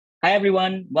Hi,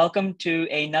 everyone. Welcome to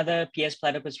another PS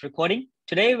Platypus recording.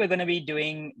 Today, we're going to be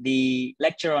doing the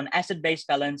lecture on acid-base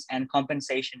balance and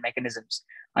compensation mechanisms.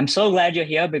 I'm so glad you're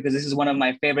here because this is one of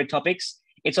my favorite topics.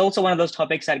 It's also one of those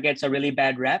topics that gets a really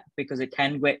bad rap because it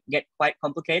can get quite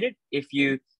complicated if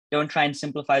you don't try and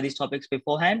simplify these topics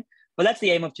beforehand. But that's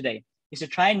the aim of today, is to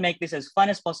try and make this as fun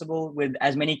as possible with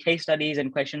as many case studies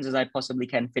and questions as I possibly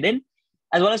can fit in,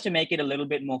 as well as to make it a little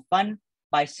bit more fun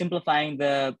by simplifying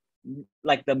the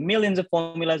millions of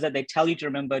formulas that they tell you to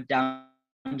remember down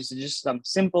to just some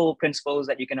simple principles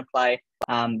that you can apply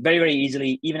very, very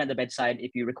easily, even at the bedside if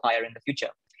you require in the future.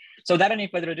 So without any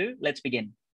further ado, let's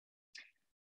begin.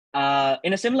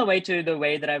 In a similar way to the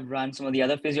way that I've run some of the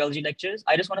other physiology lectures,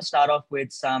 I just want to start off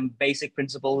with some basic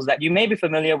principles that you may be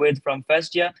familiar with from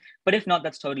first year, but if not,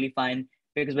 that's totally fine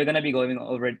because we're going to be going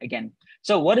over it again.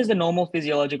 So what is the normal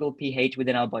physiological pH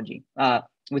within our body?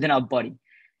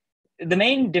 The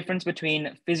main difference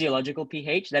between physiological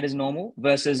pH that is normal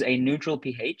versus a neutral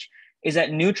pH is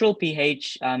that neutral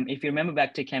pH, if you remember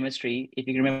back to chemistry, if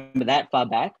you can remember that far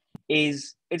back,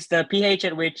 it's the pH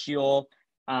at which your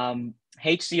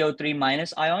HCO3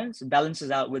 minus ions balances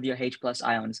out with your H plus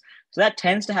ions. So that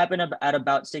tends to happen at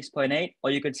about 6.8, or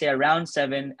you could say around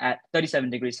 7 at 37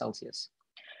 degrees Celsius.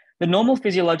 The normal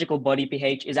physiological body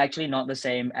pH is actually not the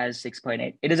same as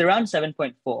 6.8. It is around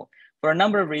 7.4 for a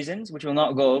number of reasons, which we'll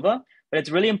not go over, but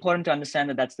it's really important to understand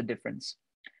that that's the difference.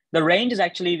 The range is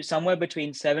actually somewhere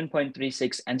between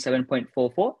 7.36 and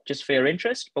 7.44, just for your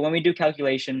interest. But when we do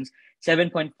calculations,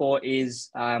 7.4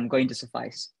 is going to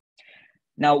suffice.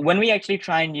 Now, when we actually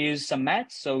try and use some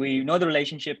maths, so we know the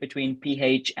relationship between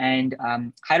pH and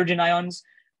hydrogen ions,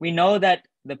 we know that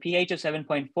the pH of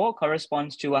 7.4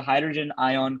 corresponds to a hydrogen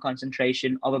ion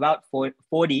concentration of about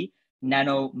 40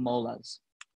 nanomolars.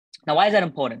 Now, why is that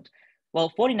important? Well,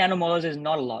 40 nanomolars is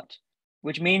not a lot,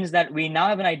 which means that we now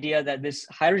have an idea that this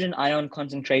hydrogen ion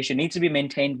concentration needs to be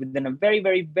maintained within a very,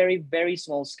 very, very, very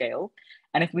small scale.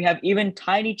 And if we have even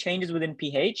tiny changes within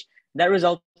pH, that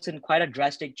results in quite a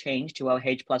drastic change to our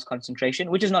H plus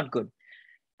concentration, which is not good.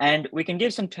 And we can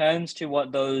give some terms to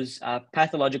what those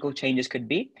pathological changes could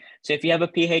be. So if you have a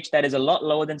pH that is a lot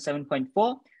lower than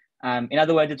 7.4, in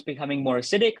other words, it's becoming more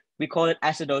acidic, we call it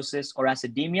acidosis or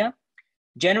acidemia.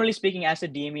 Generally speaking,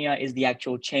 acidemia is the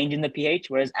actual change in the pH,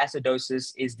 whereas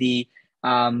acidosis is the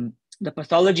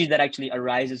pathology that actually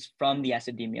arises from the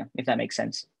acidemia, if that makes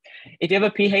sense. If you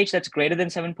have a pH that's greater than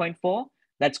 7.4,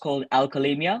 that's called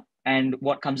alkalemia. And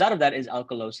what comes out of that is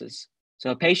alkalosis. So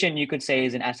a patient, you could say,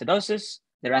 is in acidosis,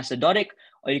 they're acidotic,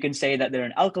 or you can say that they're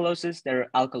in alkalosis, they're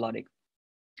alkalotic.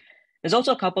 There's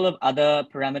also a couple of other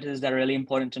parameters that are really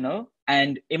important to know.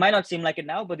 And it might not seem like it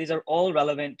now, but these are all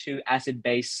relevant to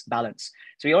acid-base balance.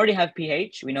 So we already have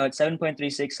pH. We know it's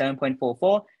 7.36,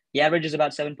 7.44. The average is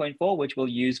about 7.4, which we'll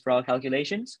use for our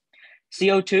calculations.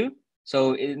 CO2.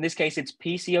 So in this case, it's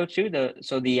PCO2,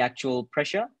 so the actual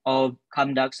pressure of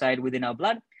carbon dioxide within our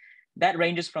blood. That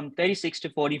ranges from 36 to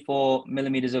 44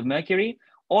 millimeters of mercury,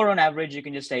 or on average, you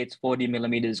can just say it's 40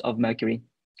 millimeters of mercury.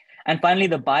 And finally,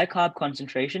 the bicarb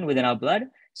concentration within our blood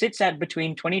sits at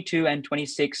between 22 and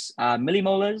 26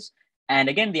 millimolars. And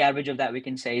again, the average of that we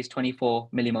can say is 24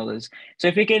 millimolars. So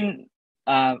if we can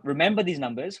remember these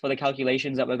numbers for the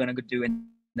calculations that we're going to do in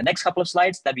the next couple of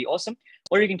slides, that'd be awesome.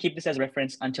 Or you can keep this as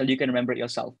reference until you can remember it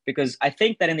yourself, because I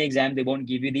think that in the exam, they won't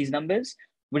give you these numbers,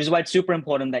 which is why it's super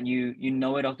important that you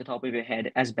know it off the top of your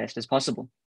head as best as possible.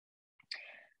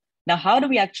 Now, how do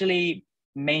we actually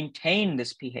maintain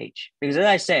this pH? Because as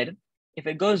I said, if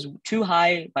it goes too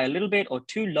high by a little bit or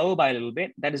too low by a little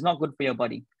bit, that is not good for your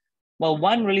body. Well,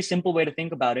 one really simple way to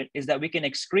think about it is that we can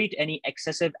excrete any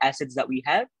excessive acids that we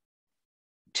have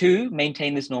to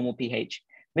maintain this normal pH.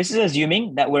 This is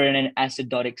assuming that we're in an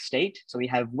acidotic state. So we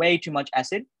have way too much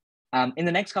acid. In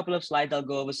the next couple of slides, I'll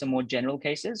go over some more general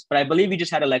cases, but I believe you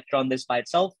just had a lecture on this by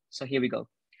itself. So here we go.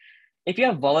 If you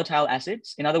have volatile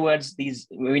acids, in other words,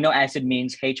 we know acid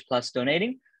means H plus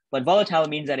donating, but volatile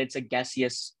means that it's a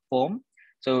gaseous form.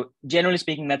 So generally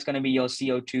speaking, that's going to be your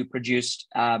CO2 produced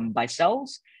by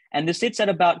cells. And this sits at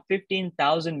about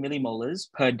 15,000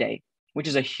 millimolars per day, which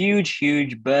is a huge,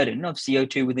 huge burden of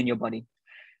CO2 within your body.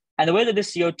 And the way that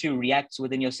this CO2 reacts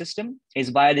within your system is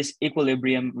via this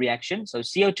equilibrium reaction. So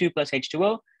CO2 plus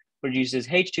H2O produces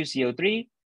H2CO3,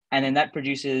 and then that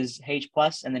produces H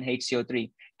plus and then HCO3.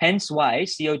 Hence why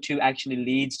CO2 actually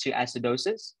leads to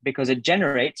acidosis, because it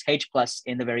generates H plus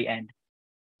in the very end.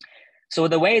 So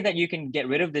the way that you can get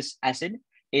rid of this acid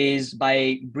is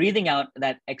by breathing out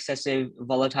that excessive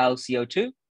volatile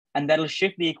CO2, and that'll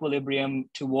shift the equilibrium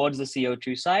towards the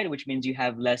CO2 side, which means you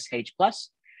have less H plus.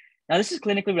 Now, this is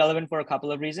clinically relevant for a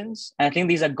couple of reasons. And I think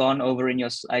these are gone over in your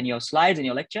slides in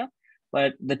your lecture.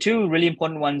 But the two really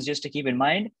important ones just to keep in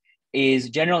mind is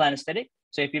general anesthetic.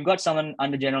 So if you've got someone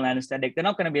under general anesthetic, they're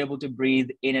not going to be able to breathe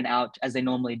in and out as they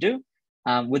normally do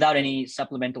without any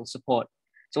supplemental support.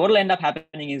 So what will end up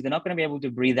happening is they're not going to be able to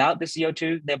breathe out the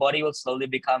CO2. Their body will slowly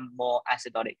become more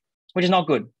acidotic, which is not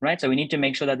good, right? So we need to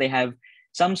make sure that they have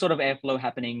some sort of airflow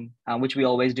happening, which we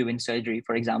always do in surgery,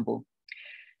 for example.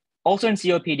 Also in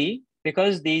COPD,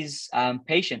 because these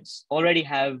patients already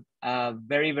have a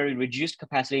very, very reduced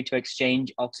capacity to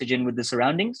exchange oxygen with the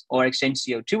surroundings or exchange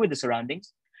CO2 with the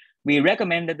surroundings, we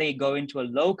recommend that they go into a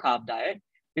low carb diet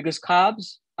because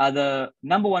carbs are the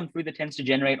number one food that tends to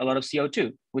generate a lot of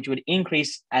CO2, which would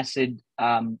increase acid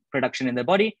production in their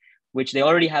body, which they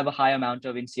already have a high amount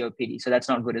of in COPD. So that's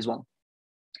not good as well.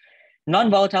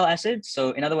 Non-volatile acids, so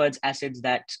in other words, acids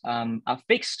that are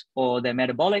fixed or they're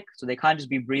metabolic, so they can't just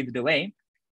be breathed away,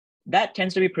 that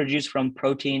tends to be produced from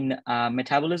protein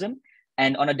metabolism.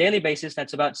 And on a daily basis,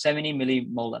 that's about 70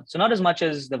 millimolar. So not as much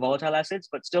as the volatile acids,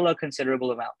 but still a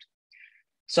considerable amount.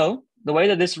 So the way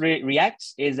that this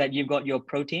reacts is that you've got your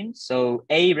proteins. So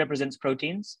A represents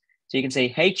proteins. So you can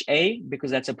say HA, because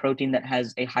that's a protein that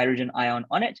has a hydrogen ion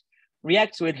on it,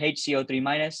 reacts with HCO3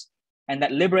 minus, and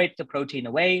that liberates the protein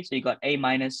away. So you got A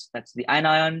minus, that's the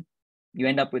anion. You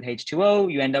end up with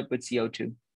H2O, you end up with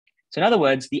CO2. So in other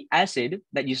words, the acid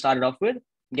that you started off with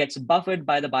gets buffered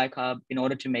by the bicarb in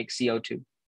order to make CO2.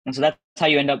 And so that's how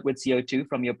you end up with CO2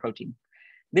 from your protein.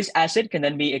 This acid can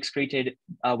then be excreted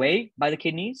away by the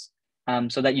kidneys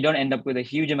so that you don't end up with a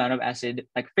huge amount of acid,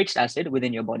 like fixed acid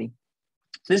within your body.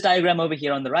 So this diagram over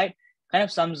here on the right kind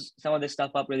of sums some of this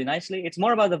stuff up really nicely. It's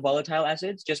more about the volatile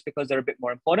acids just because they're a bit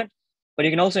more important, but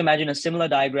you can also imagine a similar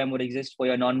diagram would exist for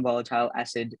your non-volatile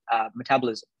acid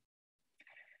metabolism.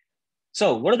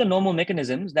 So what are the normal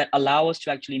mechanisms that allow us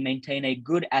to actually maintain a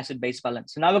good acid-base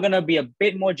balance? So now we're going to be a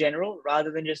bit more general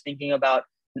rather than just thinking about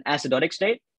an acidotic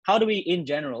state. How do we, in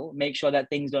general, make sure that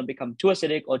things don't become too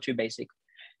acidic or too basic?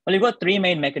 Well, you've got three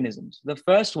main mechanisms. The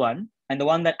first one, and the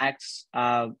one that acts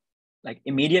like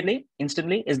immediately,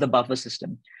 instantly, is the buffer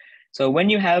system. So when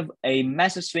you have a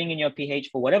massive swing in your pH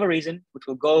for whatever reason, which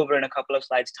we'll go over in a couple of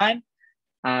slides' time,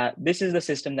 this is the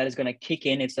system that is going to kick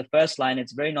in. It's the first line.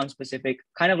 It's very non-specific,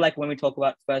 kind of like when we talk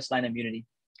about first line immunity.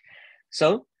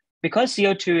 So because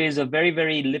CO2 is a very,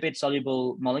 very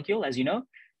lipid-soluble molecule, as you know,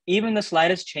 even the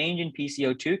slightest change in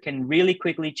PCO2 can really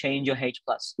quickly change your H+,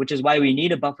 which is why we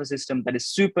need a buffer system that is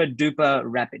super duper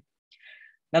rapid.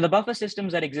 Now, the buffer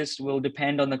systems that exist will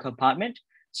depend on the compartment.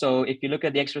 So if you look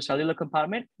at the extracellular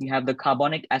compartment, you have the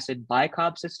carbonic acid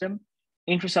bicarb system.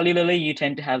 Intracellularly, you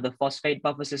tend to have the phosphate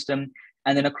buffer system.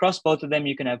 And then across both of them,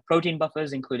 you can have protein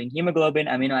buffers, including hemoglobin,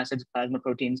 amino acids, plasma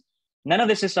proteins. None of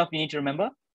this is stuff you need to remember,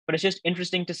 but it's just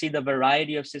interesting to see the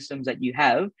variety of systems that you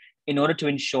have in order to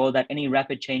ensure that any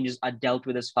rapid changes are dealt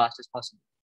with as fast as possible.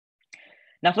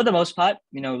 Now, for the most part,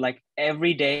 like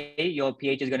every day, your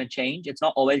pH is going to change. It's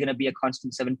not always going to be a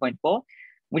constant 7.4,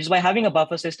 which is why having a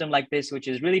buffer system like this, which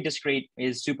is really discrete,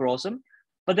 is super awesome.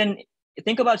 But then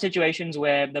think about situations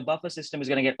where the buffer system is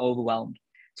going to get overwhelmed.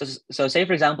 So say,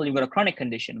 for example, you've got a chronic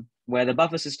condition where the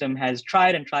buffer system has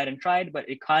tried and tried and tried, but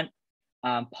it can't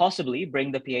possibly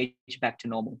bring the pH back to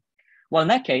normal. Well, in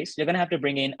that case, you're going to have to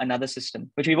bring in another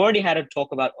system, which we've already had a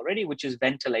talk about already, which is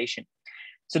ventilation.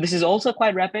 So this is also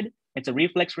quite rapid. It's a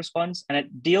reflex response, and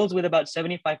it deals with about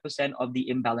 75% of the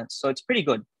imbalance. So it's pretty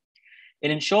good.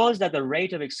 It ensures that the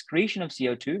rate of excretion of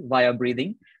CO2 via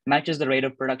breathing matches the rate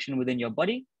of production within your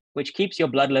body, which keeps your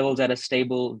blood levels at a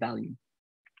stable value.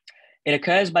 It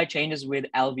occurs by changes with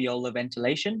alveolar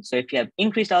ventilation. So if you have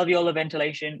increased alveolar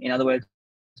ventilation, in other words,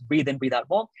 breathe in, breathe out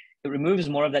more, it removes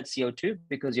more of that CO2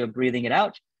 because you're breathing it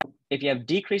out. If you have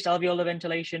decreased alveolar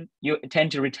ventilation, you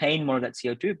tend to retain more of that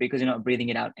CO2 because you're not breathing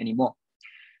it out anymore.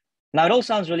 Now, it all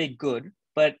sounds really good,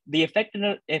 but the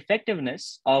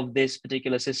effectiveness of this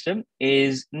particular system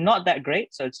is not that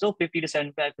great. So it's still 50 to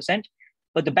 75%.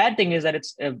 But the bad thing is that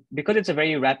it's because it's a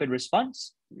very rapid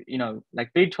response,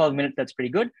 like 3 to 12 minutes, that's pretty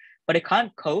good. But it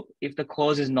can't cope if the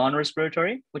cause is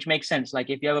non-respiratory, which makes sense. Like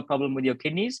if you have a problem with your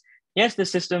kidneys, yes, the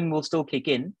system will still kick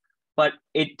in, but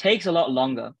it takes a lot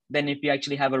longer than if you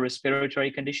actually have a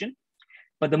respiratory condition.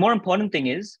 But the more important thing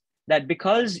is that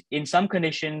because in some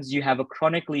conditions you have a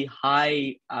chronically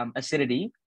high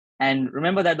acidity, and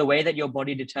remember that the way that your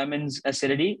body determines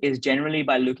acidity is generally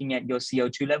by looking at your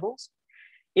CO2 levels.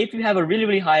 If you have a really,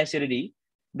 really high acidity,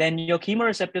 then your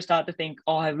chemoreceptors start to think,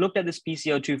 oh, I've looked at this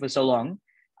PCO2 for so long.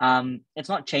 It's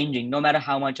not changing no matter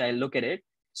how much I look at it.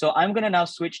 So I'm going to now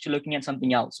switch to looking at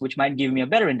something else, which might give me a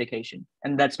better indication.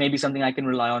 And that's maybe something I can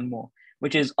rely on more,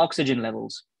 which is oxygen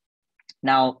levels.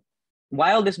 Now,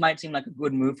 while this might seem like a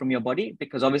good move from your body,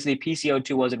 because obviously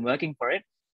PCO2 wasn't working for it,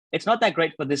 it's not that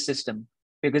great for this system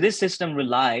because this system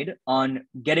relied on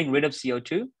getting rid of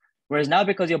CO2. Whereas now,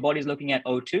 because your body's looking at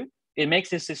O2, it makes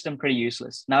this system pretty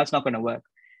useless. Now it's not going to work.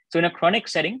 So in a chronic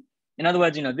setting, in other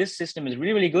words, this system is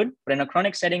really, really good, but in a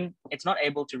chronic setting, it's not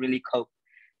able to really cope.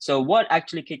 So what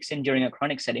actually kicks in during a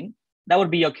chronic setting? That would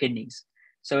be your kidneys.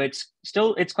 So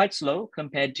it's quite slow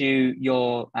compared to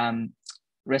your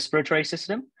respiratory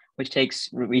system, which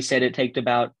we said it takes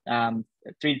about 3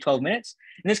 to 12 minutes.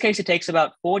 In this case, it takes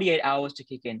about 48 hours to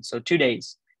kick in, so 2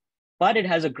 days. But it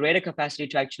has a greater capacity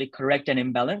to actually correct an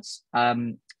imbalance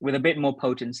with a bit more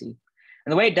potency.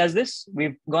 And the way it does this,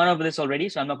 we've gone over this already,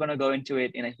 so I'm not going to go into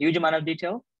it in a huge amount of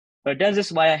detail, but it does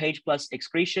this via H plus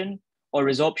excretion or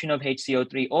resorption of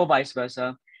HCO3 or vice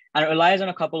versa. And it relies on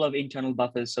a couple of internal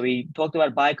buffers. So we talked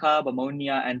about bicarb,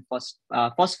 ammonia, and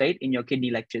phosphate in your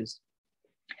kidney lectures.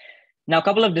 Now, a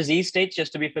couple of disease states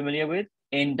just to be familiar with.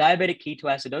 In diabetic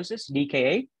ketoacidosis,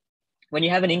 DKA, when you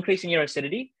have an increase in your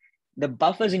acidity, the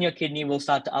buffers in your kidney will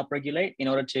start to upregulate in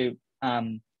order to,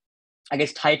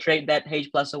 titrate that H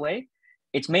plus away.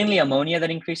 It's mainly ammonia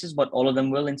that increases, but all of them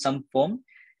will in some form.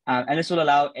 And this will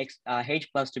allow H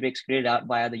plus to be excreted out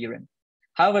via the urine.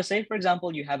 However, say, for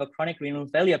example, you have a chronic renal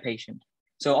failure patient.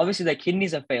 So obviously their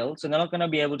kidneys have failed, so they're not going to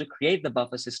be able to create the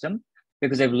buffer system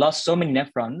because they've lost so many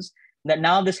nephrons that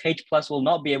now this H plus will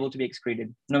not be able to be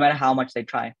excreted, no matter how much they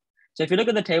try. So if you look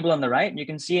at the table on the right, you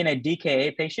can see in a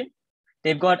DKA patient,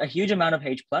 they've got a huge amount of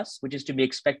H plus, which is to be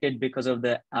expected because of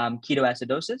the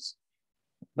ketoacidosis,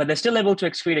 but they're still able to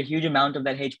excrete a huge amount of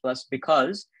that H plus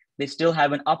because they still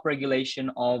have an upregulation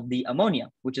of the ammonia,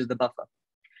 which is the buffer.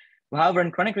 However,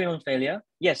 in chronic renal failure,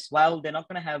 yes, while they're not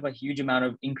going to have a huge amount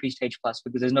of increased H plus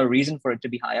because there's no reason for it to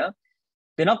be higher,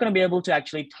 they're not going to be able to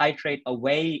actually titrate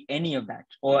away any of that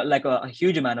or like a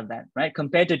huge amount of that, right?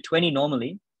 Compared to 20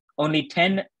 normally, only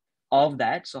 10 of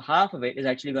that, so half of it is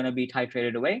actually going to be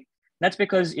titrated away. That's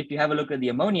because if you have a look at the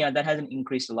ammonia, that hasn't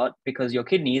increased a lot because your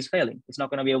kidney is failing. It's not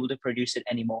going to be able to produce it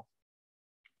anymore.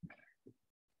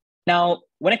 Now,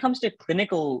 when it comes to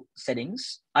clinical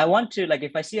settings, I want to,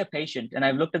 if I see a patient and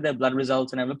I've looked at their blood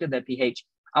results and I've looked at their pH,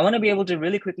 I want to be able to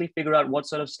really quickly figure out what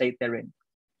sort of state they're in.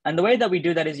 And the way that we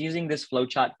do that is using this flow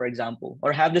chart, for example,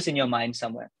 or have this in your mind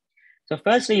somewhere. So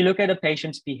firstly, you look at a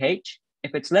patient's pH.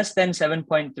 If it's less than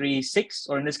 7.36,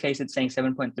 or in this case, it's saying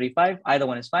 7.35, either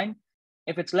one is fine.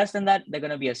 If it's less than that, they're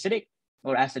going to be acidic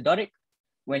or acidotic.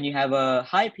 When you have a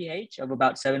high pH of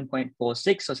about 7.46 or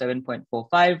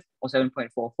 7.45 or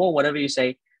 7.44, whatever you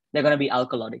say, they're going to be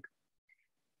alkalotic.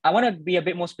 I want to be a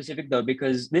bit more specific though,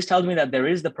 because this tells me that there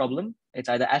is the problem. It's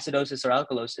either acidosis or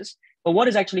alkalosis, but what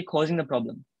is actually causing the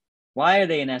problem? Why are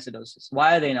they in acidosis?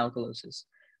 Why are they in alkalosis?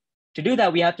 To do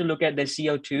that, we have to look at their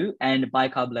CO2 and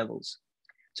bicarb levels.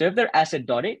 So if they're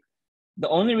acidotic, the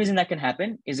only reason that can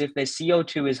happen is if their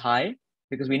CO2 is high,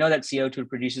 because we know that CO2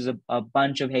 produces a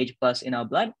bunch of H plus in our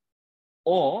blood,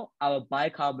 or our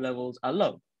bicarb levels are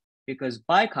low, because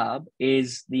bicarb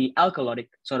is the alkalotic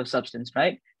sort of substance,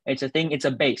 right? It's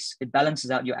a base. It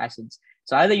balances out your acids.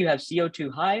 So either you have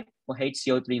CO2 high or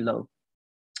HCO3 low.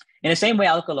 In the same way,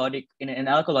 in an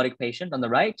alkalotic patient on the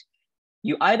right,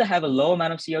 you either have a low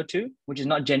amount of CO2, which is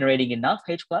not generating enough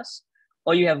H plus,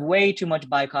 or you have way too much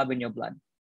bicarb in your blood.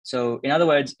 So in other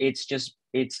words, it's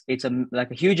a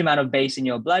huge amount of base in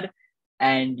your blood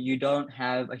and you don't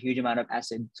have a huge amount of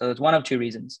acid. So it's one of two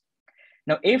reasons.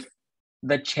 Now, if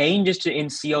the change is in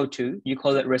CO2, you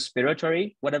call it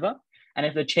respiratory, whatever. And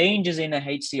if the change is in a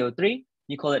HCO3,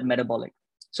 you call it metabolic.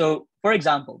 So for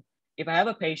example, if I have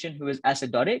a patient who is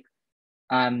acidotic,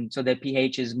 so their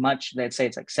pH is let's say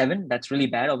it's like 7, that's really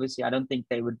bad. Obviously, I don't think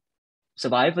they would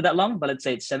survive for that long, but let's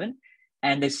say it's 7,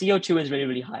 and the CO2 is really,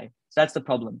 really high. So that's the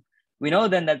problem. We know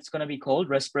then that's going to be called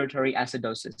respiratory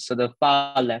acidosis. So the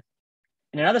far left.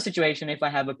 In another situation, if I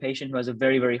have a patient who has a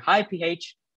very, very high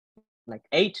pH, like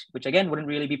 8, which again wouldn't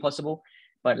really be possible,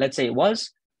 but let's say it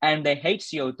was, and their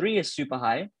HCO3 is super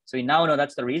high, so we now know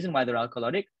that's the reason why they're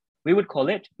alkalotic, we would call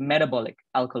it metabolic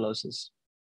alkalosis.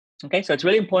 Okay, so it's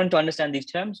really important to understand these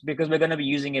terms because we're going to be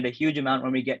using it a huge amount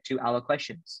when we get to our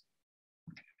questions.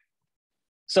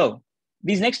 So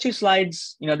these next 2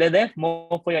 slides, they're there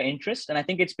more for your interest, and I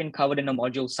think it's been covered in a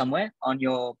module somewhere on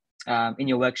your in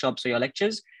your workshops or your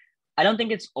lectures. I don't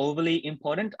think it's overly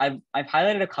important. I've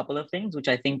highlighted a couple of things which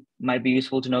I think might be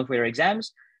useful to know for your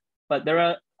exams, but there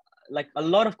are a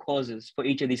lot of causes for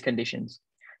each of these conditions.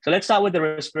 So let's start with the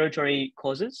respiratory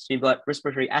causes. So you've got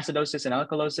respiratory acidosis and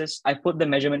alkalosis. I put the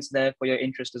measurements there for your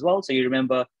interest as well, so you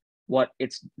remember what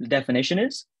its definition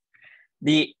is.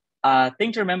 The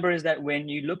thing to remember is that when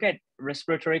you look at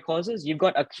respiratory causes, you've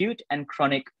got acute and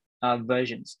chronic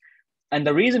versions. And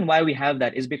the reason why we have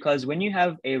that is because when you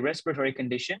have a respiratory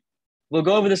condition, we'll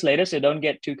go over this later, so don't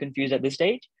get too confused at this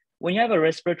stage. When you have a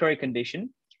respiratory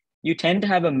condition, you tend to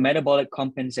have a metabolic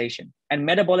compensation. And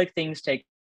metabolic things take,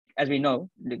 as we know,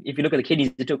 if you look at the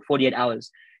kidneys, it took 48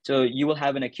 hours. So you will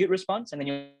have an acute response and then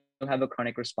you'll have a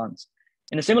chronic response.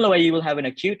 In a similar way, you will have an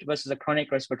acute versus a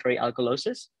chronic respiratory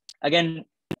alkalosis. Again,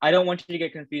 I don't want you to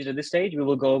get confused at this stage. We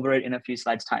will go over it in a few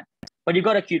slides' time. But you've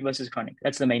got acute versus chronic.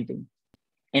 That's the main thing.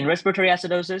 In respiratory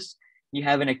acidosis, you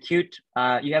have acute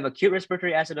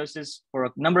respiratory acidosis for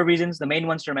a number of reasons. The main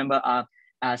ones to remember are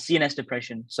CNS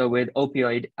depression, so with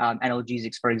opioid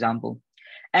analgesics, for example.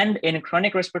 And in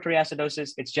chronic respiratory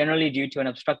acidosis, it's generally due to an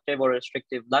obstructive or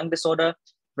restrictive lung disorder,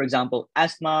 for example,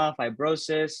 asthma,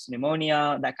 fibrosis,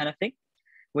 pneumonia, that kind of thing,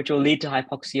 which will lead to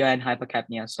hypoxia and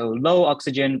hypercapnia, so low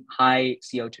oxygen, high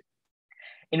CO2.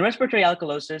 In respiratory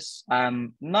alkalosis,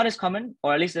 not as common,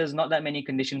 or at least there's not that many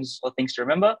conditions or things to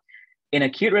remember. In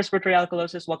acute respiratory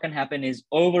alkalosis, what can happen is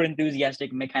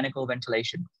over-enthusiastic mechanical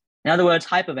ventilation. In other words,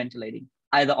 hyperventilating,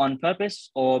 either on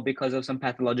purpose or because of some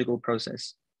pathological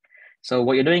process. So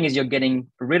what you're doing is you're getting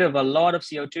rid of a lot of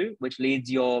CO2, which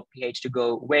leads your pH to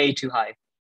go way too high.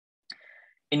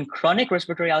 In chronic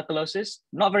respiratory alkalosis,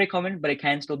 not very common, but it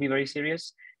can still be very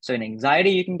serious. So in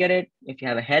anxiety, you can get it. If you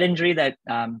have a head injury that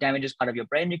damages part of your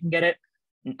brain, you can get it.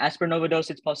 In aspirin overdose,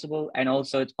 it's possible. And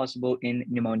also it's possible in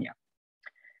pneumonia.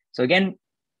 So again,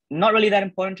 not really that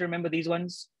important to remember these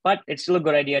ones, but it's still a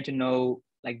good idea to know,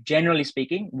 like generally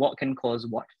speaking, what can cause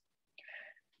what.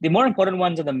 The more important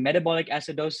ones are the metabolic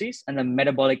acidosis and the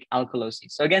metabolic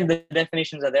alkalosis. So again, the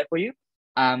definitions are there for you.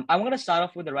 I'm going to start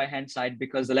off with the right-hand side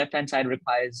because the left-hand side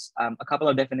requires a couple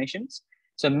of definitions.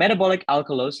 So metabolic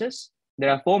alkalosis, there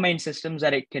are 4 main systems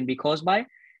that it can be caused by.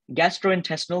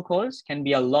 Gastrointestinal cause can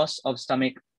be a loss of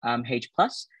stomach H+.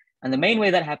 And the main way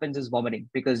that happens is vomiting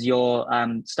because your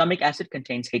stomach acid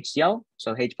contains HCl.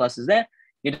 So H+ is there.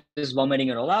 You're just vomiting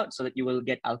it all out so that you will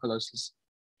get alkalosis.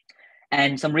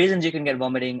 And some reasons you can get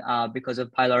vomiting are because of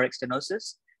pyloric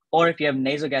stenosis, or if you have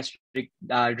nasogastric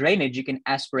drainage, you can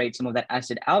aspirate some of that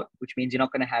acid out, which means you're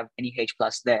not going to have any H+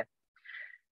 there.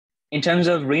 In terms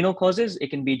of renal causes, it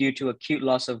can be due to acute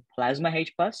loss of plasma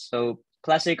H+. So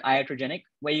classic iatrogenic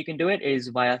way you can do it is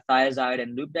via thiazide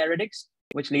and loop diuretics,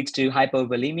 which leads to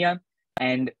hypovolemia.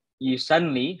 And you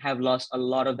suddenly have lost a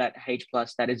lot of that H+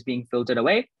 that is being filtered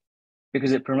away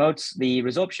because it promotes the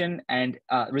resorption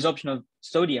of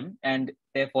sodium and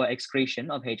therefore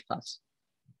excretion of H+.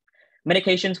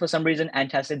 Medications, for some reason,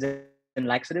 antacids and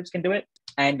laxatives can do it.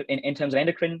 And in terms of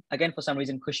endocrine, again, for some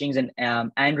reason, Cushing's and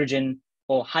androgen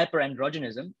or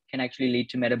hyperandrogenism can actually lead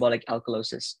to metabolic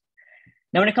alkalosis.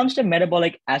 Now, when it comes to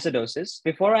metabolic acidosis,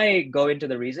 before I go into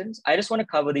the reasons, I just want to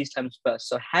cover these terms first.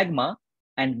 So hagma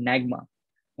and nagma,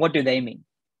 what do they mean?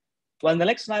 Well, in the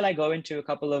next slide, I go into a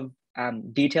couple of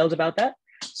details about that.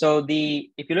 So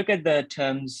if you look at the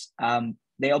terms,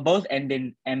 they all both end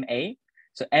in MA.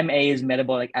 So MA is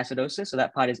metabolic acidosis, so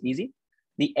that part is easy.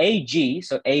 The AG,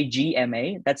 so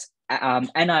AGMA, that's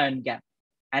anion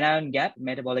gap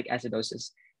metabolic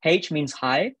acidosis. H means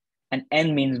high and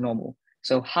N means normal.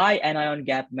 So high anion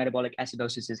gap metabolic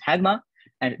acidosis is hagma,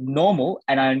 and normal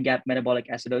anion gap metabolic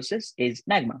acidosis is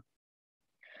nagma.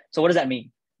 So what does that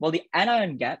mean? Well, the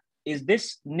anion gap is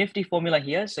this nifty formula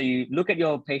here. So you look at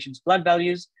your patient's blood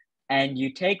values and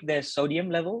you take their sodium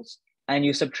levels and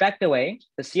you subtract away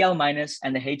the Cl-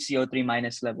 and the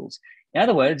HCO3- levels. In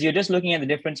other words, you're just looking at the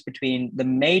difference between the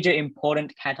major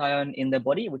important cation in the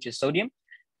body, which is sodium,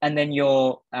 and then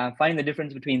you're finding the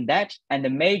difference between that and the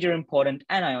major important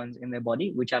anions in their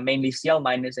body, which are mainly Cl-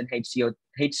 and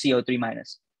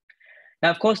HCO3-.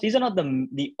 Now, of course, these are not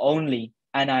the only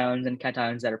anions and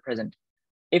cations that are present.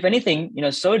 If anything,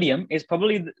 sodium is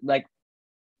probably like,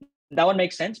 that one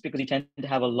makes sense because you tend to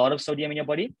have a lot of sodium in your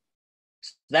body.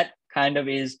 So that kind of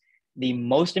is the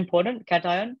most important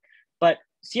cation, but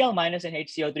Cl- and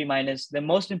HCO3-, they're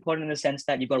most important in the sense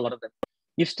that you've got a lot of them.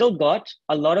 You've still got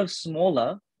a lot of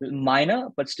smaller, minor,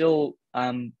 but still,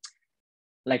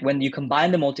 like when you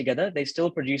combine them all together, they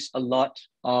still produce a lot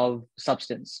of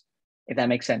substance, if that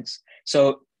makes sense.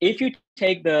 So if you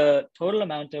take the total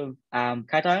amount of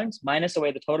cations minus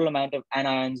away the total amount of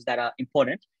anions that are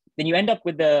important, then you end up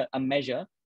with a measure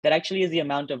that actually is the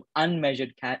amount of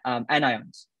unmeasured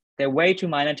anions. They're way too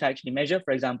minor to actually measure.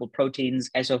 For example, proteins,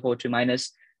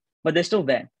 SO4-, but they're still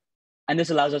there. And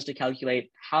this allows us to calculate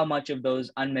how much of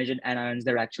those unmeasured anions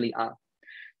there actually are.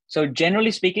 So generally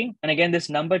speaking, and again, this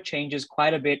number changes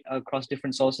quite a bit across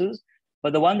different sources,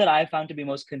 but the one that I found to be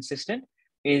most consistent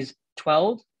is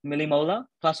 12 millimolar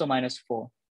plus or minus 4.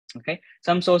 Okay,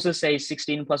 some sources say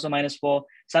 16 plus or minus 4.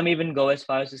 Some even go as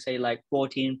far as to say like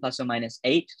 14 plus or minus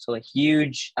 8. So a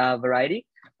huge variety,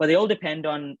 but they all depend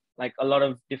on like a lot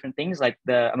of different things, like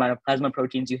the amount of plasma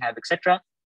proteins you have, etc.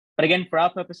 But again, for our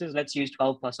purposes, let's use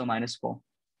 12 plus or minus 4.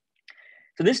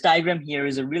 So this diagram here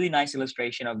is a really nice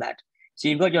illustration of that. So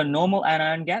you've got your normal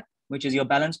anion gap, which is your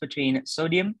balance between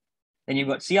sodium. Then you've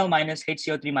got Cl minus,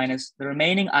 HCO3 minus. The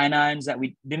remaining anions that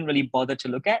we didn't really bother to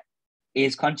look at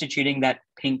is constituting that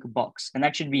pink box. And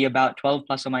that should be about 12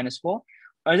 plus or minus 4.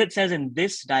 Or as it says in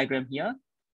this diagram here,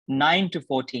 9 to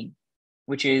 14,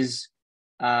 which is,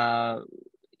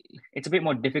 it's a bit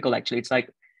more difficult actually. It's like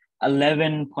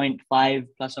 11.5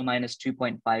 plus or minus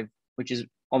 2.5, which is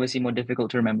obviously more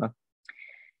difficult to remember.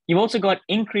 You've also got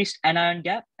increased anion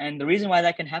gap. And the reason why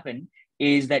that can happen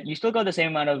is that you still got the same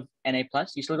amount of Na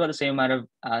plus, you still got the same amount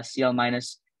of Cl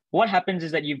minus. What happens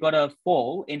is that you've got a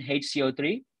fall in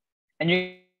HCO3, and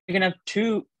you're going to have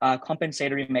two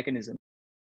compensatory mechanisms.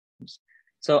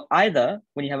 So either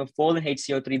when you have a fall in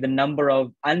HCO3, the number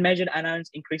of unmeasured anions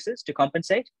increases to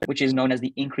compensate, which is known as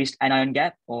the increased anion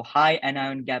gap or high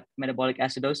anion gap metabolic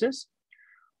acidosis.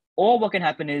 Or what can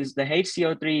happen is the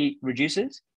HCO3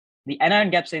 reduces, the anion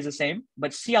gap stays the same,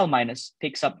 but Cl minus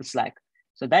picks up the slack.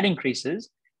 So that increases.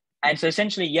 And so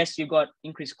essentially, yes, you've got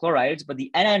increased chlorides, but the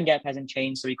anion gap hasn't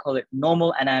changed. So we call it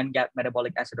normal anion gap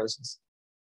metabolic acidosis.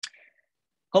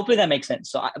 Hopefully that makes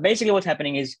sense. So basically what's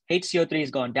happening is HCO3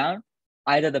 has gone down.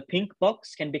 Either the pink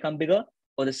box can become bigger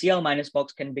or the Cl minus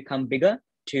box can become bigger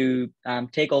to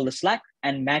take all the slack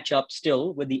and match up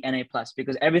still with the Na plus,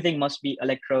 because everything must be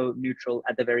electroneutral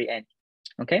at the very end.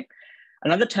 Okay.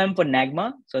 Another term for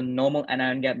NAGMA, so normal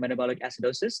anion gap metabolic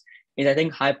acidosis, is I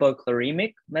think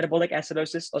hypochloremic metabolic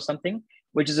acidosis or something,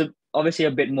 which is obviously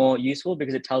a bit more useful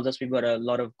because it tells us we've got a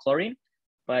lot of chlorine.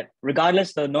 But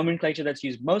regardless, the nomenclature that's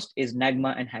used most is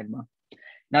NAGMA and HAGMA.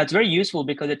 Now, it's very useful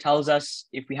because it tells us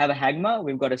if we have a HAGMA,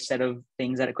 we've got a set of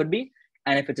things that it could be.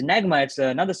 And if it's a NAGMA, it's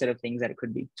another set of things that it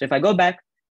could be. So if I go back,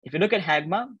 if you look at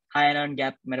HAGMA, high anion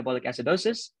gap metabolic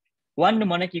acidosis, one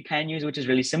mnemonic you can use, which is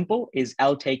really simple, is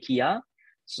LTKR.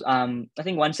 So, I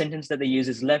think one sentence that they use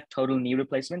is left total knee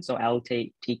replacement. So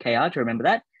LTKR, to remember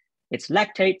that. It's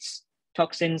lactates,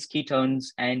 toxins, ketones,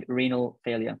 and renal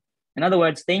failure. In other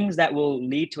words, things that will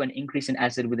lead to an increase in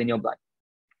acid within your blood.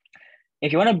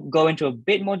 If you want to go into a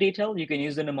bit more detail, you can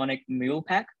use the mnemonic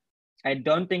MulePack. I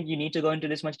don't think you need to go into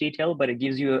this much detail, but it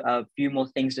gives you a few more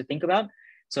things to think about.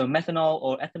 So methanol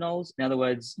or ethanols, in other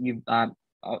words,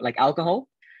 like alcohol,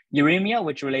 uremia,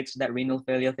 which relates to that renal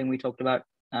failure thing we talked about,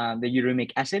 the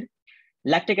uremic acid,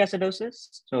 lactic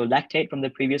acidosis, so lactate from the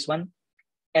previous one,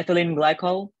 ethylene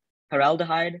glycol,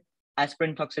 paraldehyde,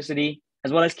 aspirin toxicity,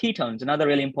 as well as ketones, another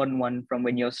really important one from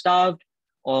when you're starved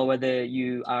or whether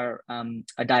you are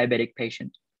a diabetic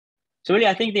patient. So really,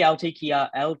 I think the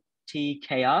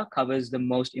LTKR covers the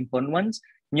most important ones.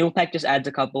 MulePack just adds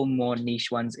a couple more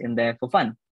niche ones in there for fun.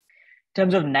 In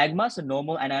terms of NAGMA, so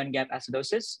normal anion gap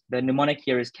acidosis, the mnemonic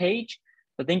here is CAGE.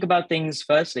 So think about things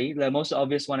firstly. The most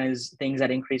obvious one is things that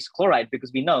increase chloride,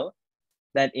 because we know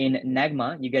that in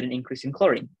NAGMA, you get an increase in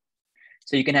chlorine.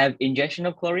 So you can have ingestion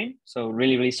of chlorine, so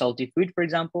really, really salty food, for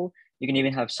example. You can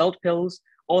even have salt pills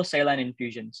or saline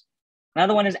infusions.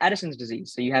 Another one is Addison's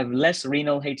disease. So you have less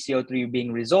renal HCO3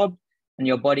 being resorbed, and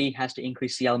your body has to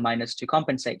increase Cl minus to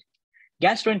compensate.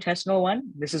 Gastrointestinal one,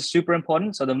 this is super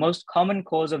important. So the most common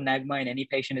cause of NAGMA in any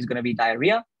patient is going to be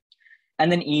diarrhea.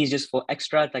 And then E is just for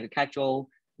extra, like a catch-all.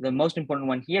 The most important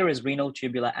one here is renal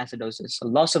tubular acidosis, so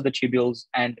loss of the tubules,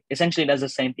 and essentially does the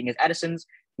same thing as Addison's.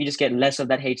 You just get less of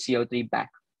that HCO3 back.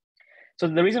 So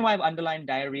the reason why I've underlined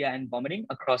diarrhea and vomiting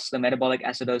across the metabolic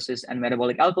acidosis and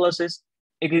metabolic alkalosis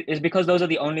is because those are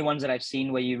the only ones that I've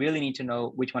seen where you really need to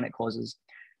know which one it causes.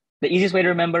 The easiest way to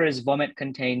remember is vomit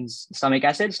contains stomach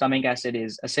acid. Stomach acid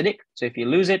is acidic. So if you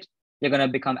lose it, you're going to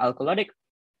become alkalotic.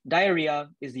 Diarrhea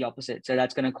is the opposite. So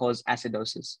that's going to cause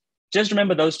acidosis. Just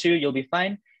remember those two, you'll be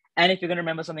fine. And if you're going to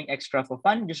remember something extra for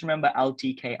fun, just remember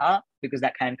LTKR because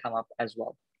that can come up as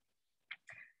well.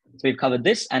 So we've covered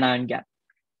this anion gap.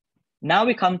 Now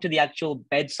we come to the actual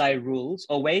bedside rules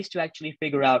or ways to actually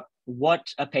figure out what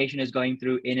a patient is going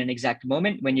through in an exact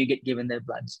moment when you get given their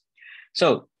bloods.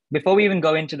 So before we even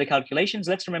go into the calculations,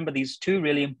 let's remember these two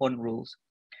really important rules.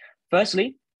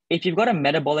 Firstly, if you've got a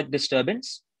metabolic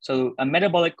disturbance, so a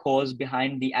metabolic cause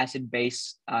behind the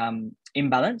acid-base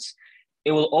imbalance,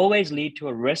 it will always lead to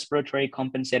a respiratory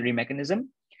compensatory mechanism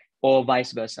or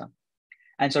vice versa.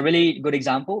 And so a really good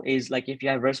example is like if you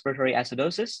have respiratory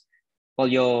acidosis,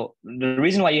 well, the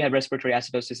reason why you have respiratory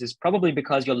acidosis is probably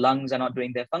because your lungs are not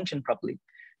doing their function properly.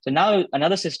 So now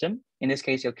another system, in this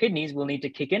case, your kidneys, will need to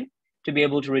kick in to be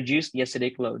able to reduce the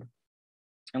acidic load.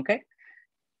 Okay.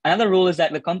 Another rule is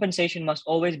that the compensation must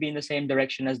always be in the same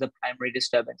direction as the primary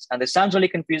disturbance. Now, this sounds really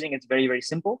confusing. It's very, very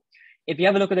simple. If you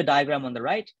have a look at the diagram on the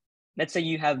right, let's say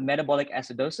you have metabolic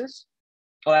acidosis,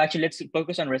 or actually let's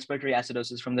focus on respiratory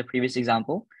acidosis from the previous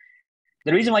example.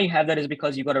 The reason why you have that is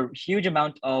because you've got a huge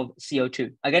amount of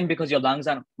CO2. Again, because your lungs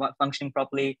aren't functioning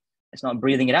properly, it's not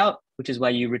breathing it out, which is why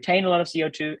you retain a lot of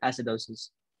CO2, acidosis.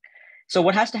 So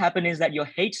what has to happen is that your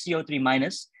HCO3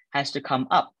 minus has to come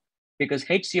up, because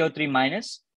HCO3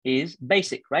 minus is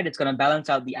basic, right? It's going to balance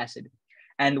out the acid.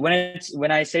 And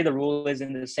when I say the rule is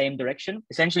in the same direction,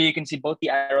 essentially you can see both the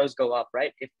arrows go up,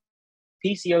 right? If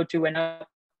PCO2 went up,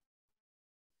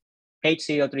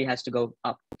 HCO3 has to go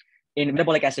up. In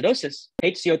metabolic acidosis,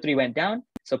 HCO3 went down,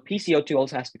 so PCO2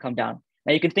 also has to come down.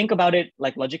 Now you can think about it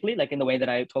like logically, like in the way that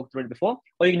I talked through it before,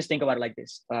 or you can just think about it like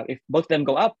this. If both of them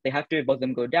go up, they have to. If both of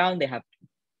them go down, they have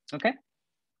to. Okay.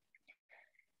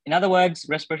 In other words,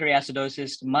 respiratory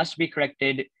acidosis must be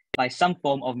corrected by some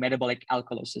form of metabolic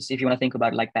alkalosis, if you want to think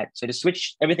about it like that. So to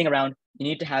switch everything around, you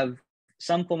need to have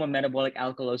some form of metabolic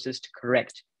alkalosis to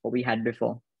correct what we had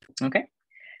before. Okay.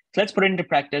 So let's put it into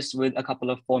practice with a couple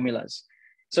of formulas.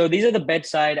 So these are the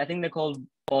bedside, I think they're called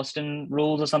Boston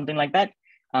rules or something like that.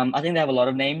 I think they have a lot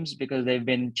of names because they've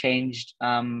been changed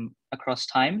across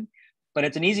time, but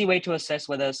it's an easy way to assess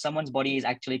whether someone's body is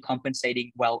actually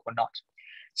compensating well or not.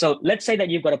 So let's say that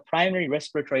you've got a primary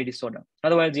respiratory disorder. In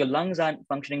other words, your lungs aren't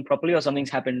functioning properly or something's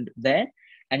happened there,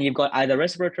 and you've got either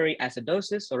respiratory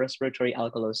acidosis or respiratory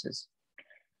alkalosis.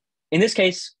 In this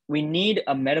case, we need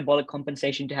a metabolic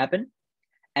compensation to happen.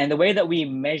 And the way that we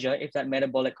measure if that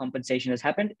metabolic compensation has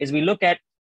happened is we look at,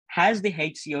 has the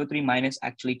HCO3 minus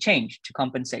actually changed to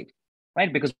compensate,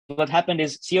 right? Because what happened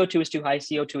is CO2 is too high,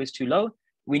 CO2 is too low.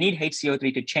 We need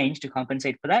HCO3 to change to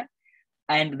compensate for that.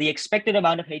 And the expected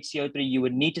amount of HCO3 you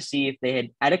would need to see if they had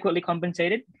adequately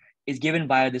compensated is given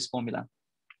via this formula.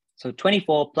 So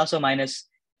 24 plus or minus,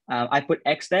 I put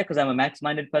X there because I'm a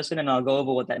maths-minded person and I'll go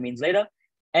over what that means later.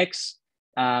 X,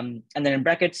 and then in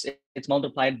brackets, it's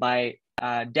multiplied by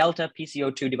delta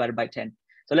PCO2 divided by 10.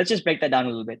 So let's just break that down a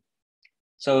little bit.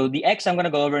 So the X I'm going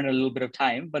to go over in a little bit of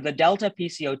time, but the delta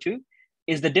PCO2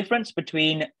 is the difference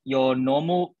between your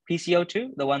normal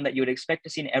PCO2, the one that you would expect to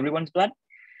see in everyone's blood,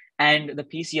 and the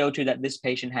PCO2 that this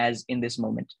patient has in this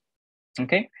moment.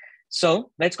 Okay,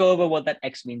 so let's go over what that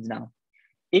X means now.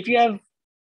 If you have,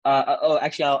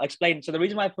 actually I'll explain. So the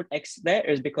reason why I put X there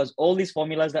is because all these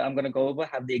formulas that I'm going to go over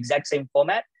have the exact same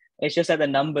format. It's just that the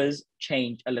numbers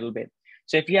change a little bit.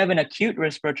 So if you have an acute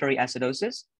respiratory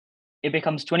acidosis, it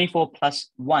becomes 24 plus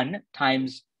 1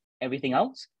 times everything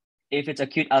else. If it's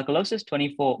acute alkalosis,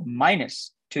 24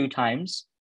 minus 2 times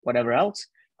whatever else.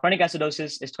 Chronic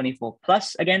acidosis is 24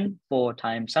 plus, again, 4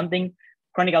 times something.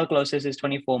 Chronic alkalosis is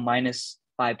 24 minus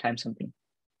 5 times something.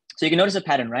 So you can notice a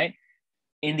pattern, right?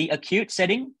 In the acute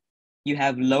setting, you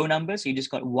have low numbers. So you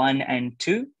just got 1 and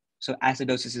 2. So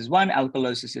acidosis is 1,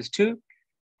 alkalosis is 2.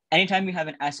 Anytime you have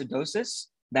an acidosis,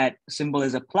 that symbol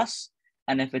is a plus.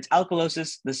 And if it's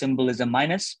alkalosis, the symbol is a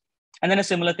minus. And then a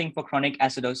similar thing for chronic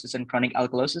acidosis and chronic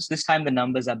alkalosis. This time the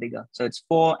numbers are bigger. So it's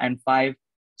 4 and 5.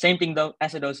 Same thing though,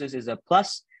 acidosis is a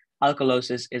plus,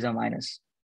 alkalosis is a minus.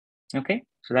 Okay,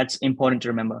 so that's important to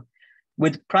remember.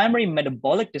 With primary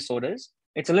metabolic disorders,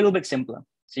 it's a little bit simpler.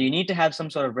 So you need to have some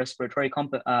sort of respiratory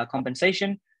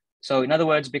compensation. So in other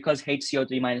words, because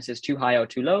HCO3 minus is too high or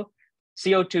too low,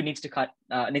 CO2 needs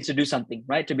to do something,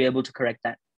 right, to be able to correct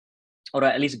that, or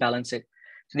at least balance it.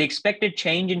 So the expected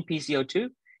change in PCO2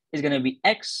 is going to be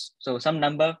X, so some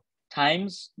number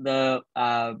times the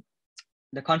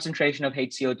concentration of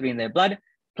HCO3 in their blood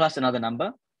plus another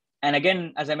number. And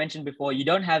again, as I mentioned before, you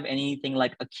don't have anything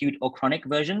like acute or chronic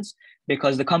versions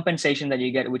because the compensation that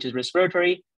you get, which is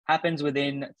respiratory, happens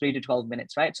within 3 to 12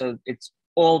 minutes, right? So it's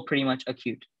all pretty much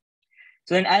acute.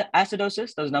 So then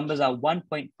acidosis, those numbers are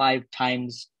 1.5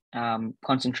 times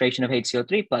concentration of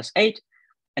HCO3 plus 8.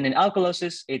 And in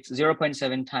alkalosis, it's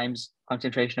 0.7 times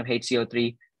concentration of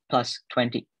HCO3 plus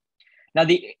 20. Now,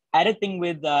 the added thing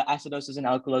with acidosis and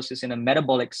alkalosis in a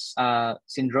metabolic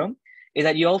syndrome is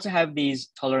that you also have these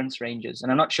tolerance ranges.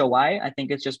 And I'm not sure why. I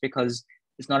think it's just because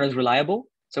it's not as reliable.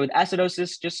 So with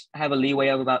acidosis, just have a leeway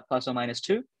of about plus or minus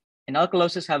 2. In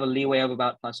alkalosis, have a leeway of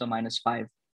about plus or minus 5.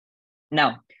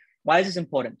 Now, why is this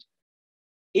important?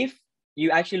 If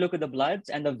you actually look at the bloods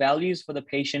and the values for the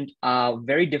patient are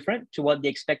very different to what the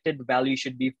expected value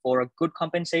should be for a good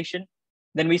compensation,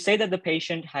 then we say that the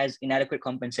patient has inadequate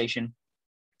compensation.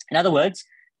 In other words,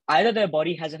 either their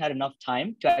body hasn't had enough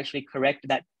time to actually correct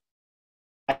that,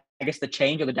 I guess, the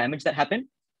change or the damage that happened,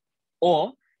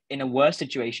 or in a worse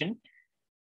situation,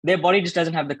 their body just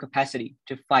doesn't have the capacity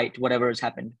to fight whatever has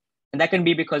happened. And that can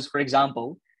be because, for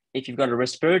example, if you've got a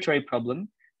respiratory problem,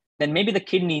 then maybe the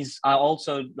kidneys are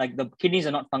also like the kidneys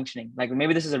are not functioning. Like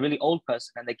maybe this is a really old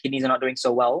person and the kidneys are not doing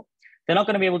so well. They're not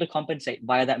going to be able to compensate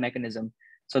via that mechanism.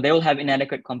 So they will have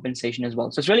inadequate compensation as well.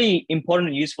 So it's really important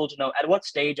and useful to know at what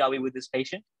stage are we with this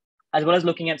patient, as well as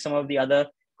looking at some of the other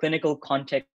clinical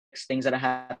context things that are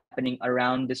happening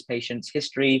around this patient's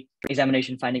history,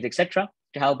 examination findings, etc.,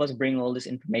 to help us bring all this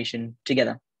information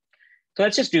together. So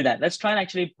let's just do that. Let's try and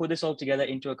actually put this all together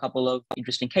into a couple of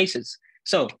interesting cases.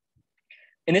 So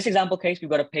in this example case, we've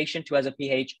got a patient who has a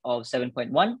pH of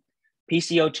 7.1,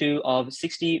 PCO2 of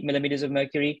 60 millimeters of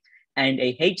mercury, and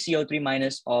a HCO3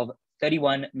 minus of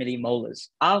 31 millimolars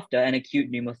after an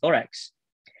acute pneumothorax.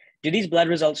 Do these blood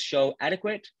results show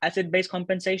adequate acid-base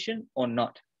compensation or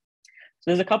not? So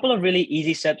there's a couple of really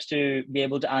easy steps to be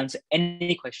able to answer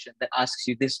any question that asks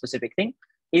you this specific thing.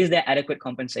 Is there adequate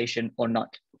compensation or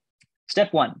not?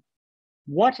 Step one,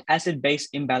 what acid-base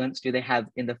imbalance do they have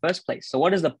in the first place? So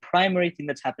what is the primary thing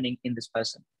that's happening in this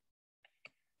person?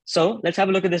 So let's have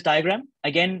a look at this diagram.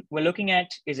 Again, we're looking at,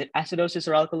 is it acidosis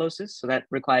or alkalosis? So that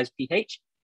requires pH.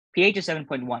 pH is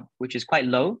 7.1, which is quite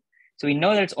low. So we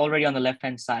know that it's already on the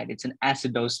left-hand side. It's an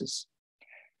acidosis.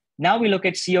 Now we look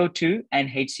at CO2 and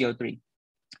HCO3.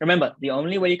 Remember, the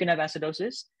only way you can have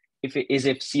acidosis if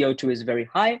CO2 is very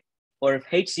high or if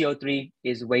HCO3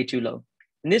 is way too low.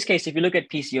 In this case, if you look at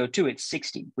PCO2, it's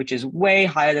 60, which is way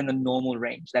higher than the normal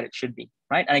range that it should be,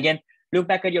 right? And again, look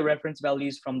back at your reference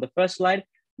values from the first slide.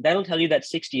 That'll tell you that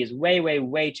 60 is way, way,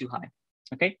 way too high,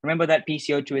 okay? Remember that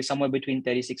PCO2 is somewhere between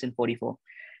 36 and 44.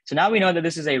 So now we know that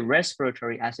this is a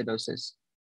respiratory acidosis.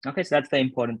 Okay, so that's the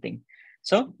important thing.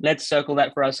 So let's circle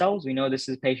that for ourselves. We know this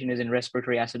patient is in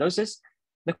respiratory acidosis.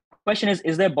 The question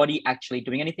is their body actually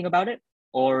doing anything about it?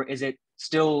 Or is it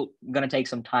still going to take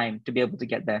some time to be able to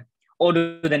get there? Or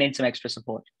do they need some extra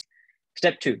support?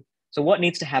 Step two. So what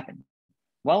needs to happen?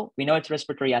 Well, we know it's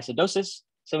respiratory acidosis.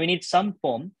 So we need some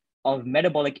form of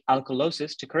metabolic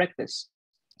alkalosis to correct this.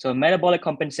 So metabolic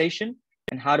compensation.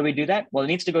 And how do we do that? Well, it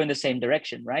needs to go in the same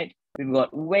direction, right? We've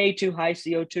got way too high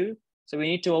CO2. So we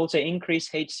need to also increase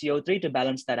HCO3 to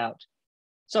balance that out.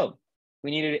 So we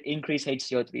need to increase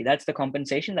HCO3. That's the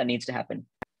compensation that needs to happen.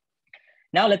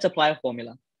 Now let's apply a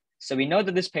formula. So we know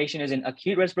that this patient is in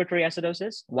acute respiratory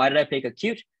acidosis. Why did I pick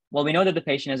acute? Well, we know that the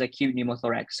patient has acute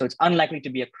pneumothorax. So it's unlikely to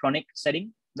be a chronic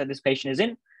setting that this patient is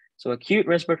in. So acute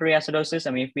respiratory acidosis,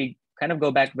 I mean, if we kind of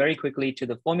go back very quickly to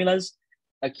the formulas,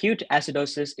 acute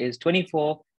acidosis is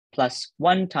 24 plus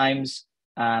 1 times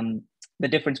the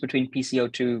difference between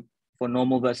PCO2 for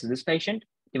normal versus this patient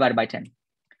divided by 10.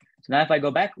 So now if I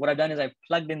go back, what I've done is I've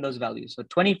plugged in those values. So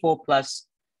 24 plus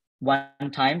 1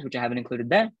 times, which I haven't included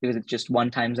there because it's just 1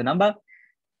 times the number.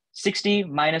 60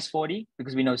 minus 40,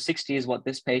 because we know 60 is what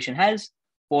this patient has.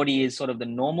 40 is sort of the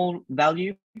normal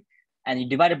value. And you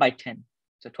divide it by 10.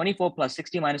 So 24 plus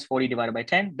 60 minus 40 divided by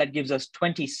 10, that gives us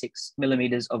 26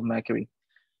 millimeters of mercury.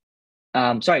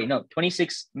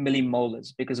 26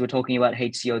 millimolars, because we're talking about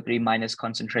HCO3 minus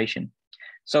concentration.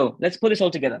 So let's put this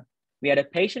all together. We had a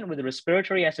patient with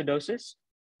respiratory acidosis.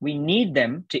 We need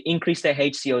them to increase their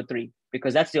HCO3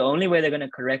 because that's the only way they're going to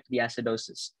correct the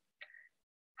acidosis.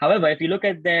 However, if you look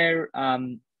at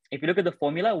the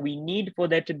formula, we need for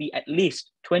there to be at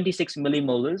least 26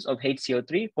 millimolars of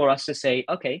HCO3 for us to say,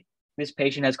 okay, this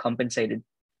patient has compensated.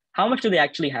 How much do they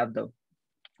actually have though?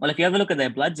 Well, if you have a look at their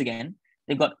bloods again,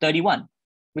 they've got 31,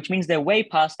 which means they're way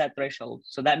past that threshold.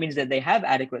 So that means that they have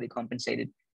adequately compensated.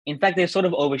 In fact, they've sort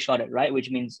of overshot it, right? Which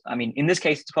means, I mean, in this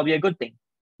case, it's probably a good thing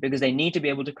because they need to be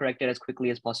able to correct it as quickly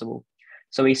as possible.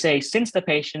 So we say, since the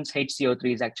patient's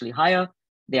HCO3 is actually higher,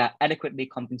 they are adequately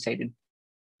compensated.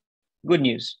 Good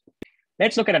news.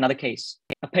 Let's look at another case.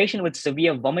 A patient with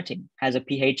severe vomiting has a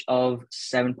pH of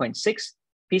 7.6,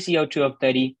 PCO2 of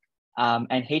 30,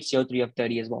 and HCO3 of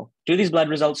 30 as well. Do these blood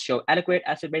results show adequate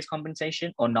acid-base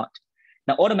compensation or not?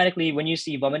 Now, automatically, when you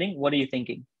see vomiting, what are you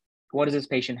thinking? What does this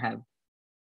patient have?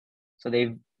 So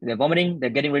they're vomiting, they're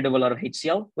getting rid of a lot of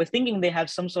HCl. We're thinking they have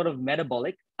some sort of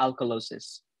metabolic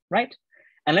alkalosis, right?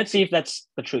 And let's see if that's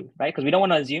the truth, right? Because we don't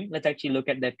want to assume. Let's actually look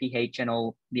at their pH and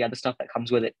all the other stuff that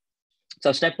comes with it.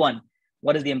 So step one,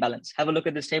 what is the imbalance? Have a look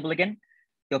at this table again.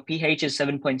 Your pH is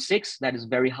 7.6. That is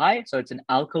very high. So it's an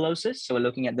alkalosis. So we're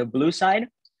looking at the blue side.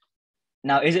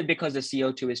 Now, is it because the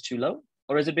CO2 is too low?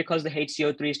 Or is it because the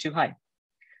HCO3 is too high?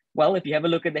 Well, if you have a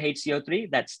look at the HCO3,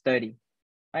 that's 30,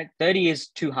 right? 30 is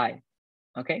too high.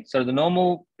 Okay, so the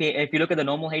normal, if you look at the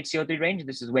normal HCO3 range,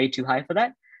 this is way too high for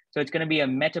that. So it's going to be a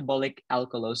metabolic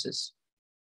alkalosis.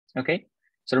 Okay,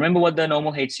 So remember what the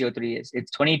normal HCO3 is.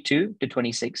 It's 22 to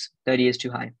 26. 30 is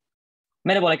too high.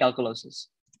 Metabolic alkalosis.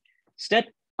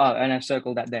 And I've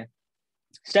circled that there.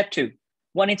 Step 2,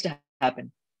 what needs to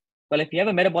happen? Well, if you have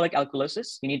a metabolic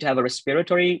alkalosis, you need to have a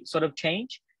respiratory sort of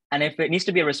change. And if it needs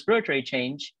to be a respiratory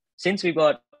change, since we've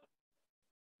got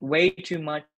way too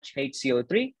much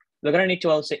HCO3, we're going to need to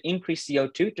also increase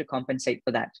CO2 to compensate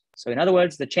for that. So in other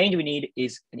words, the change we need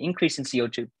is an increase in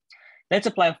CO2. Let's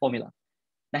apply a formula.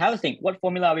 Now have a think, what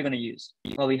formula are we going to use?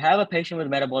 Well, we have a patient with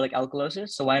metabolic alkalosis,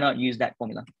 so why not use that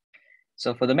formula?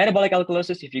 So for the metabolic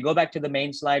alkalosis, if you go back to the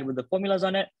main slide with the formulas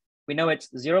on it, we know it's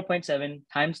 0.7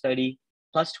 times 30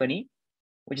 plus 20,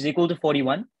 which is equal to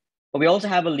 41. But we also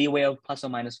have a leeway of plus or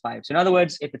minus 5. So in other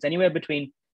words, if it's anywhere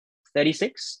between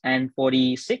 36 and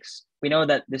 46, we know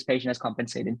that this patient has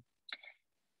compensated.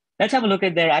 Let's have a look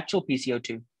at their actual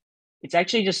PCO2. It's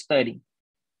actually just 30.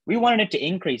 We wanted it to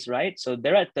increase, right? So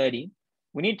they're at 30.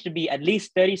 We need to be at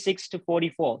least 36 to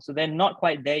 44. So they're not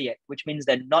quite there yet, which means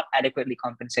they're not adequately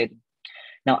compensating.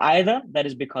 Now, either that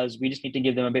is because we just need to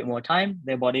give them a bit more time,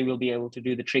 their body will be able to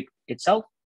do the trick itself,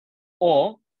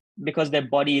 or because their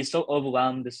body is so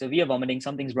overwhelmed, the severe vomiting,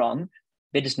 something's wrong,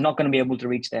 they're just not going to be able to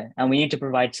reach there. And we need to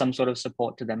provide some sort of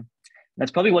support to them.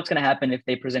 That's probably what's going to happen if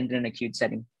they present in an acute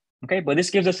setting. Okay, but this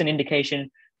gives us an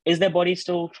indication, is their body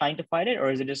still trying to fight it,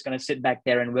 or is it just going to sit back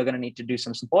there and we're going to need to do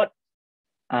some support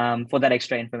for that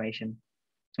extra information?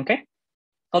 Okay,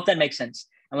 hope that makes sense.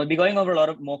 And we'll be going over a lot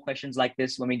of more questions like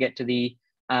this when we get to the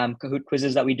Kahoot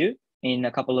quizzes that we do in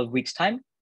a couple of weeks' time.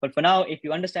 But for now, if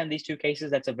you understand these two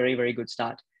cases, that's a very, very good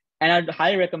start. And I'd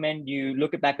highly recommend you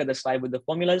look back at the slide with the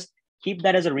formulas, keep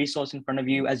that as a resource in front of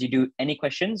you as you do any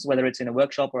questions, whether it's in a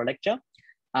workshop or a lecture,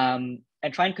 and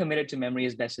try and commit it to memory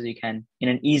as best as you can in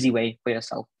an easy way for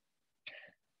yourself.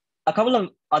 A couple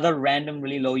of other random,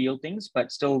 really low yield things,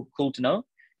 but still cool to know,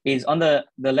 is on the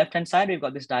left-hand side, we've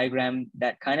got this diagram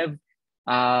that kind of,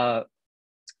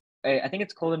 I think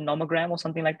it's called a nomogram or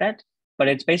something like that, but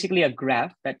it's basically a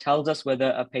graph that tells us whether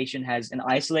a patient has an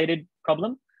isolated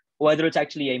problem or whether it's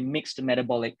actually a mixed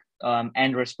metabolic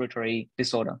and respiratory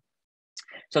disorder.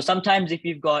 So sometimes if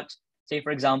you've got, say,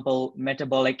 for example,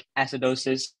 metabolic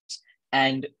acidosis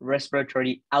and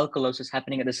respiratory alkalosis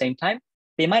happening at the same time,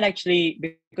 they might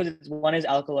actually, because one is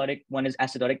alkalotic, one is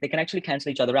acidotic, they can actually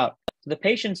cancel each other out. So the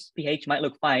patient's pH might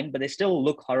look fine, but they still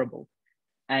look horrible.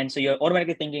 And so you're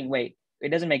automatically thinking, wait, it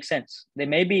doesn't make sense.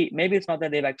 Maybe it's not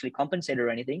that they've actually compensated or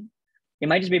anything. It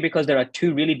might just be because there are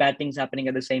two really bad things happening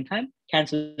at the same time,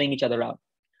 canceling each other out.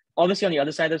 Obviously, on the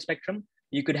other side of the spectrum,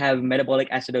 you could have metabolic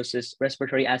acidosis,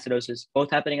 respiratory acidosis,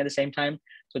 both happening at the same time.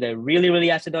 So they're really, really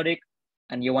acidotic,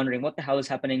 and you're wondering, what the hell is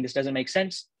happening? This doesn't make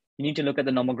sense. You need to look at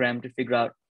the nomogram to figure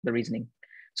out the reasoning.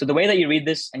 So the way that you read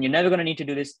this, and you're never going to need to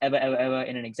do this ever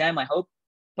in an exam, I hope.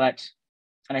 But,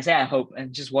 and I say I hope,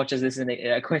 and just watch as this is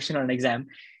a question on an exam.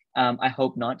 I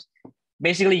hope not.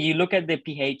 Basically, you look at the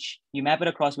pH, you map it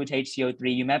across with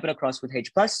HCO3, you map it across with H+.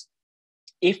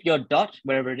 If your dot,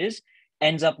 wherever it is,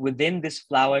 ends up within this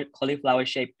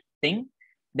cauliflower-shaped thing,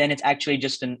 then it's actually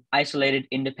just an isolated,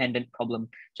 independent problem.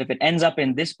 So if it ends up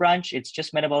in this branch, it's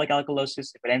just metabolic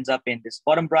alkalosis. If it ends up in this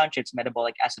bottom branch, it's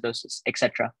metabolic acidosis,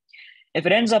 etc. If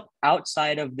it ends up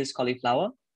outside of this cauliflower,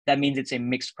 that means it's a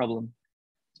mixed problem.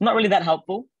 It's not really that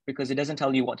helpful because it doesn't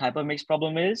tell you what type of mixed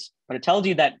problem it is, but it tells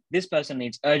you that this person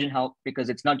needs urgent help because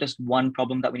it's not just one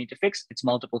problem that we need to fix, it's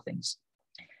multiple things.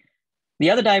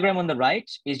 The other diagram on the right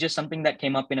is just something that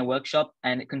came up in a workshop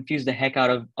and it confused the heck out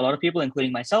of a lot of people,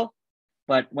 including myself.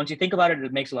 But once you think about it,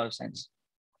 it makes a lot of sense.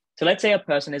 So let's say a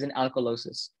person is in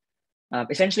alkalosis.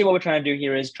 Essentially what we're trying to do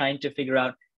here is trying to figure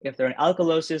out if they're in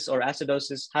alkalosis or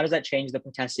acidosis, how does that change the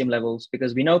potassium levels?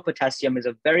 Because we know potassium is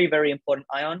a very, very important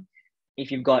ion.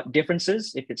 If you've got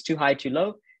differences, if it's too high, too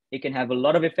low, it can have a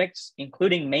lot of effects,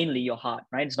 including mainly your heart,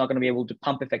 right? It's not going to be able to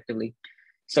pump effectively.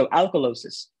 So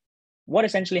alkalosis, what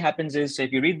essentially happens is, so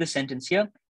if you read the sentence here,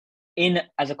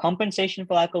 as a compensation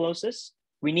for alkalosis,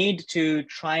 we need to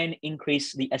try and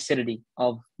increase the acidity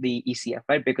of the ECF,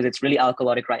 right? Because it's really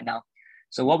alkalotic right now.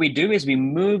 So what we do is we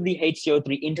move the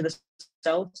HCO3 into the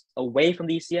cells away from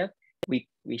the ECF.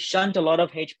 We shunt a lot of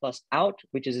H+ out,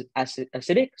 which is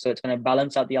acidic. So it's going to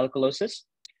balance out the alkalosis.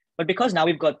 But because now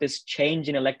we've got this change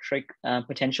in electric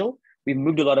potential, we've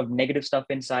moved a lot of negative stuff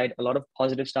inside, a lot of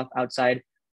positive stuff outside.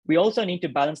 We also need to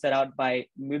balance that out by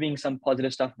moving some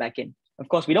positive stuff back in. Of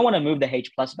course, we don't want to move the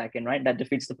H+ back in, right? That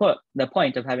defeats the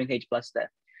point of having H+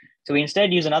 there. So we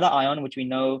instead use another ion, which we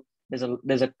know there's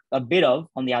a bit of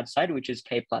on the outside, which is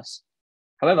K+.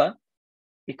 However,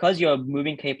 because you're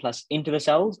moving K+ into the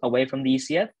cells away from the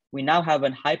ECF, we now have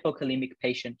an hypokalemic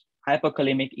patient,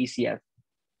 hypokalemic ECF.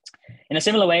 In a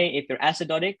similar way, if you're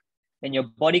acidotic, then your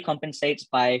body compensates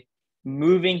by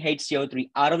moving HCO3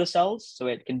 out of the cells so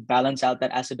it can balance out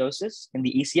that acidosis in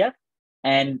the ECF.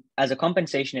 And as a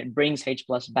compensation, it brings H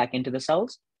plus back into the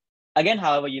cells. Again,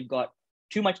 however, you've got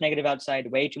too much negative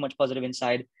outside, way too much positive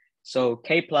inside. So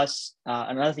K plus,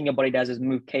 another thing your body does is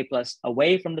move K plus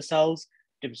away from the cells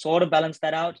to sort of balance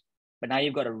that out. But now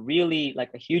you've got a really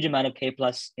like a huge amount of K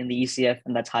plus in the ECF,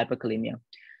 and that's hyperkalemia.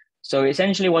 So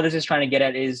essentially what this is trying to get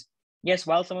at is, yes,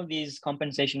 while some of these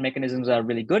compensation mechanisms are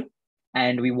really good,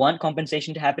 and we want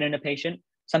compensation to happen in a patient,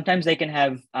 sometimes they can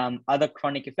have other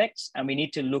chronic effects, and we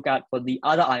need to look out for the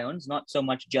other ions, not so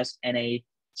much just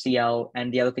NaCl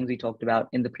and the other things we talked about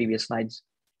in the previous slides.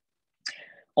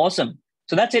 Awesome.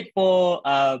 So that's it for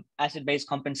acid-base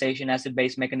compensation,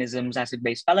 acid-base mechanisms,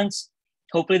 acid-base balance.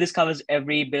 Hopefully this covers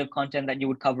every bit of content that you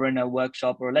would cover in a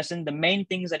workshop or a lesson. The main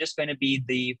things are just going to be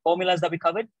the formulas that we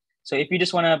covered. So if you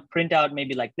just want to print out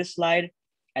maybe like this slide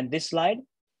and this slide,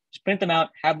 just print them out,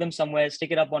 have them somewhere,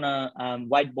 stick it up on a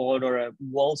whiteboard or a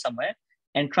wall somewhere,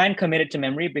 and try and commit it to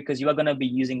memory, because you are going to be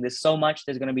using this so much.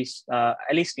 There's going to be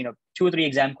at least 2 or 3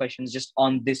 exam questions just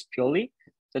on this purely.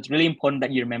 So it's really important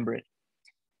that you remember it.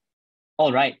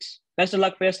 All right. Best of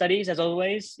luck for your studies. As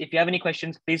always, if you have any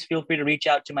questions, please feel free to reach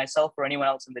out to myself or anyone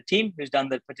else in the team who's done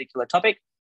the particular topic.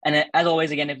 And as always,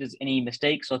 again, if there's any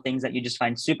mistakes or things that you just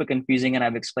find super confusing and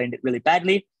I've explained it really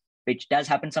badly, which does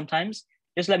happen sometimes,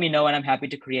 just let me know and I'm happy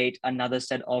to create another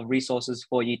set of resources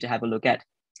for you to have a look at.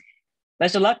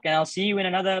 Best of luck, and I'll see you in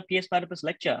another PS Platypus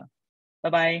lecture.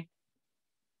 Bye-bye.